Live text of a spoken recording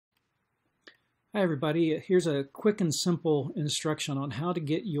Hi everybody, here's a quick and simple instruction on how to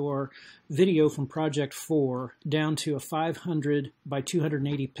get your video from Project 4 down to a 500 by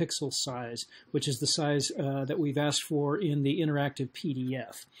 280 pixel size, which is the size that we've asked for in the interactive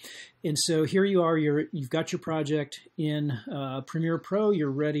PDF. And so here you are, you've got your project in Premiere Pro,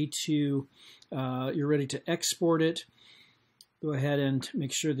 you're ready to export it. Go ahead and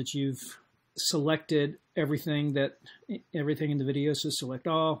make sure that you've selected everything in the video, so select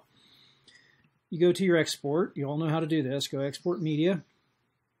all. You go to your export. You all know how to do this. Go export media.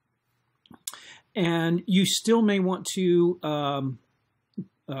 And you still may want to,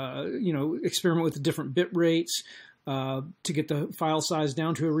 experiment with the different bit rates to get the file size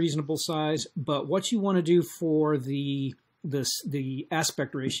down to a reasonable size. But what you want to do for the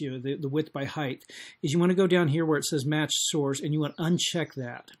aspect ratio, the width by height, is you want to go down here where it says match source, and you want to uncheck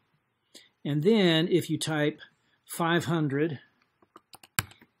that. And then if you type 500,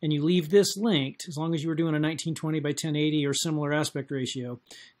 and you leave this linked, as long as you were doing a 1920 by 1080 or similar aspect ratio,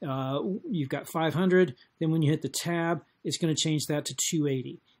 you've got 500. Then when you hit the tab, it's going to change that to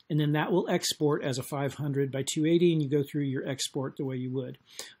 280. And then that will export as a 500 by 280, and you go through your export the way you would.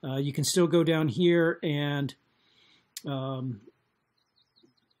 You can still go down here and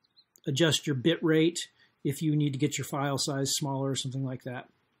adjust your bit rate if you need to get your file size smaller or something like that.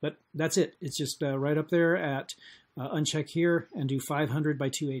 But that's it. It's just right up there at uncheck here and do 500 by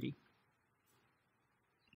 280.